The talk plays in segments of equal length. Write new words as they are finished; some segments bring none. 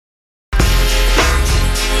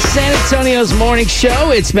San Antonio's morning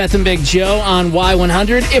show. It's Beth and Big Joe on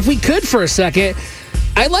Y100. If we could for a second,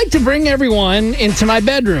 I'd like to bring everyone into my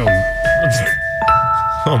bedroom.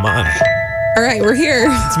 Oh, my. All right, we're here.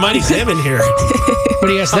 It's mighty dim in here. What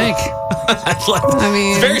do you guys think?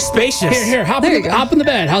 It's very spacious. Here, hop in the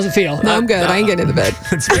bed. How's it feel? No, I'm good. I ain't getting into bed.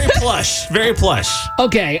 It's very plush. Very plush.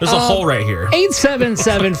 Okay. There's a hole right here.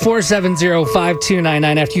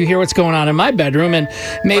 877-470-5299 after you hear what's going on in my bedroom, and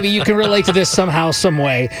maybe you can relate to this somehow, some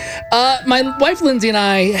way. My wife, Lindsey, and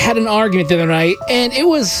I had an argument the other night, and it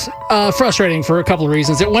was frustrating for a couple of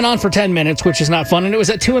reasons. It went on for 10 minutes, which is not fun, and it was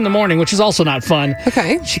at 2 in the morning, which is also not fun.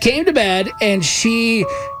 Okay. She came to bed, and she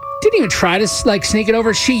didn't even try to sneak it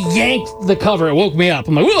over. She yanked the cover. It woke me up.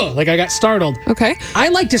 I'm like, whoa, I got startled. Okay. I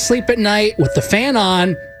like to sleep at night with the fan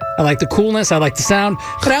on. I like the coolness. I like the sound.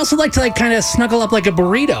 But I also like to kind of snuggle up like a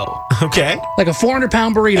burrito. Okay. Like a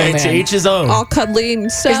 400-pound burrito, Hey, man. to each his own. All cuddly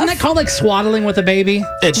and stuff. Isn't that called swaddling with a baby?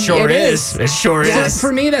 It sure is. It sure is.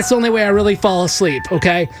 For me, that's the only way I really fall asleep,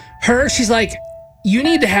 okay? She's like, you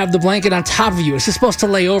need to have the blanket on top of you. It's just supposed to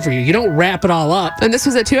lay over you. You don't wrap it all up. And this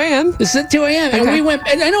was at 2 a.m.? This is at 2 a.m. And we went,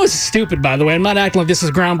 and I know it's stupid, by the way. I'm not acting like this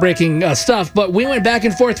is groundbreaking stuff, but we went back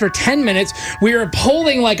and forth for 10 minutes. We were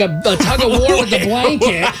holding like a tug of war with the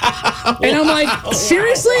blanket. And I'm like,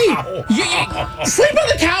 seriously? You sleep on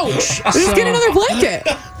the couch. Just get another blanket.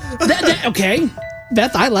 Okay.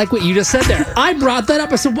 Beth, I like what you just said there. I brought that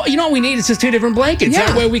up. I said, well, you know what we need? It's just 2 different blankets. Yeah.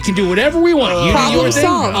 That way we can do whatever we want. You do your thing,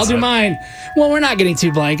 solved. I'll do mine. Well, we're not getting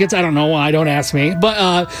 2 blankets. I don't know why. Don't ask me.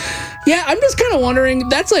 But, yeah, I'm just kind of wondering.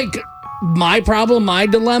 That's my problem, my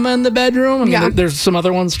dilemma in the bedroom. I mean, there's some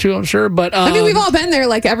other ones too, I'm sure. But I mean, we've all been there.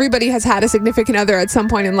 Everybody has had a significant other at some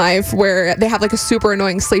point in life where they have a super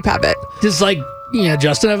annoying sleep habit. Just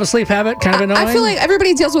Justin have a sleep habit, kind of annoying. I feel like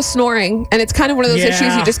everybody deals with snoring, and it's kind of one of those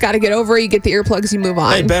issues you just got to get over. You get the earplugs, you move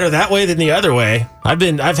on. Hey, better that way than the other way. I've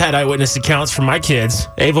had eyewitness accounts from my kids.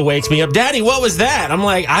 Ava wakes me up, Daddy, what was that? I'm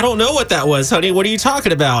like, I don't know what that was, honey. What are you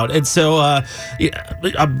talking about? And so you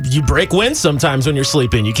break wind sometimes when you're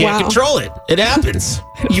sleeping. You can't control it. It happens.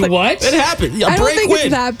 You what? It happens. I don't think it's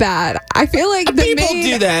that bad. I feel like people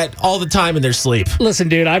do that all the time in their sleep. Listen,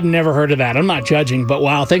 dude, I've never heard of that. I'm not judging, but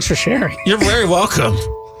wow, thanks for sharing. You're very welcome.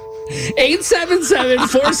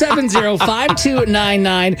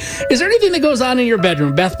 877-470-5299. Is there anything that goes on in your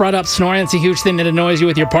bedroom? Beth brought up snoring. It's a huge thing that annoys you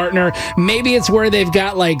with your partner. Maybe it's where they've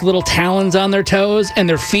got little talons on their toes and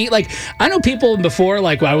their feet. I know people before,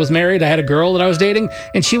 when I was married, I had a girl that I was dating,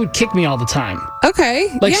 and she would kick me all the time. Okay.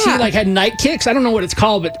 She had night kicks. I don't know what it's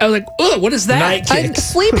called, but I was like, ugh, what is that? Night kicks.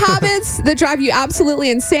 Sleep habits that drive you absolutely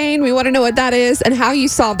insane. We want to know what that is and how you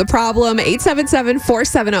solve the problem.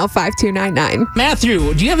 877-470-5299.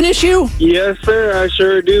 Matthew, do you have an issue? Yes, sir, I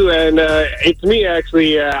sure do. And it's me,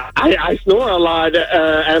 actually. I snore a lot,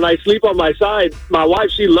 and I sleep on my side. My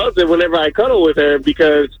wife, she loves it whenever I cuddle with her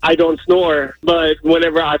because I don't snore. But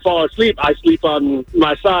whenever I fall asleep, I sleep on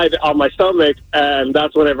my side, on my stomach, and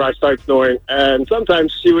that's whenever I start snoring. And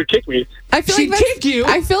sometimes she would kick me. She'd kick you?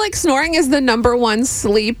 I feel like snoring is the number one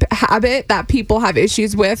sleep habit that people have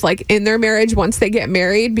issues with, in their marriage once they get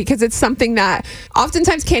married, because it's something that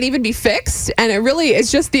oftentimes can't even be fixed. And it really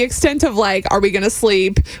is just the extent of are we going to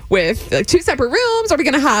sleep with 2 separate rooms? Are we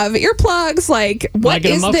going to have earplugs? What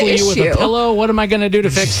is the issue? You with a pillow? What am I going to do to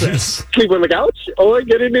fix this? Sleep on the couch or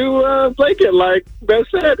get a new blanket, like Beth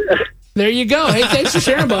said. There you go. Hey, thanks for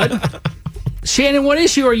sharing, bud. Shannon, what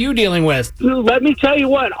issue are you dealing with? Let me tell you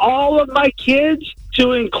what, all of my kids,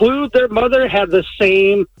 to include their mother, have the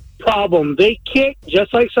same problem. They kick,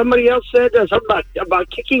 just like somebody else said, something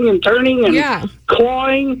about kicking and turning and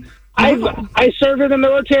clawing. I served in the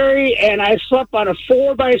military, and I slept on a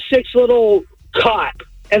 4x6 little cot,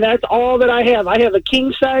 and that's all that I have. I have a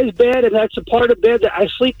king-size bed, and that's a part of bed that I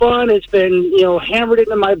sleep on. It's been, hammered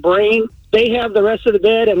into my brain. They have the rest of the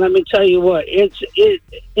bed, and let me tell you what, it's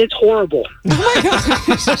horrible. Oh my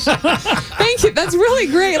gosh. Thank you. That's really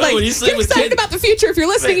great. Get excited about the future. If you're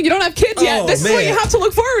listening and you don't have kids yet, this is what you have to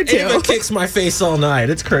look forward to. It kicks my face all night.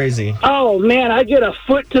 It's crazy. Oh, man, I get a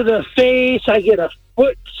foot to the face. I get a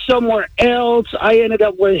foot somewhere else. I ended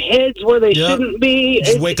up with heads where they shouldn't be.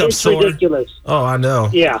 It's sore. Ridiculous. Oh, I know.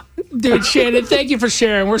 Yeah. Dude, Shannon, thank you for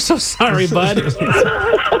sharing. We're so sorry, bud.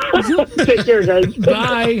 Take care, guys.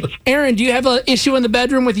 Bye. Aaron, do you have an issue in the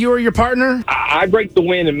bedroom with you or your partner? I break the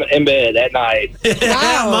wind in bed at night.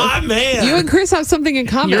 Yeah, my man. You and Chris have something in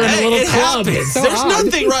common. You're in a little club. So There's odd.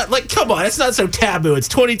 nothing right. Come on, it's not so taboo. It's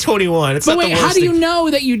 2021. It's but not wait, the worst how do you thing.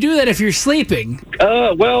 know that you do that if you're sleeping?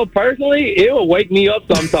 Well, personally, it will wake me up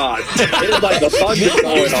sometimes. It's like the thunder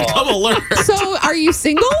going on. Become alert. So, are you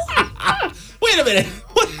single? Wait a minute.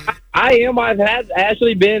 I am. I've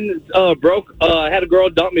actually been broke. Had a girl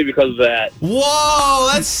dump me because of that. Whoa,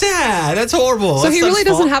 that's sad. That's horrible. So he really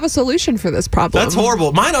doesn't have a solution for this problem. That's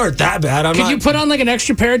horrible. Mine aren't that bad. Could you put on like an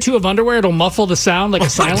extra pair or two of underwear? It'll muffle the sound like a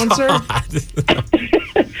silencer.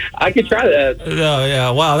 I could try that. No,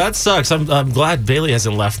 yeah. Wow, that sucks. I'm glad Bailey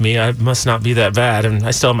hasn't left me. I must not be that bad, and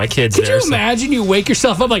I still have my kids Could there. you imagine you wake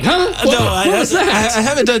yourself up like, huh? What was that? I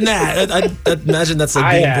haven't done that. I imagine that's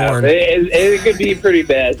like being born. It could be pretty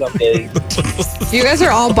bad some days. You guys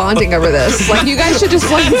are all bonding over this. Like, you guys should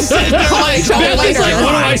just like call each other later. Like,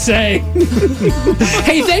 what do I say?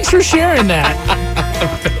 Hey, thanks for sharing that.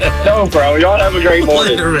 No, bro. Y'all have a great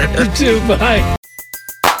morning. You too. Bye.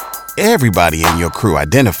 Everybody in your crew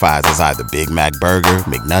identifies as either Big Mac Burger,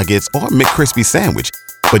 McNuggets, or McCrispy Sandwich.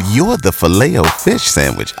 But you're the Filet-O-Fish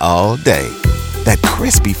Sandwich all day. That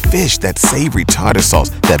crispy fish, that savory tartar sauce,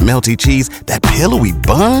 that melty cheese, that pillowy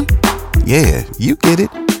bun. Yeah, you get it.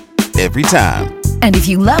 Every time. And if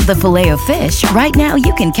you love the Filet-O-Fish, right now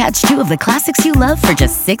you can catch 2 of the classics you love for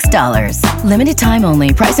just $6. Limited time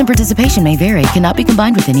only. Price and participation may vary. Cannot be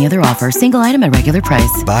combined with any other offer. Single item at regular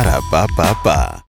price. Ba-da-ba-ba-ba.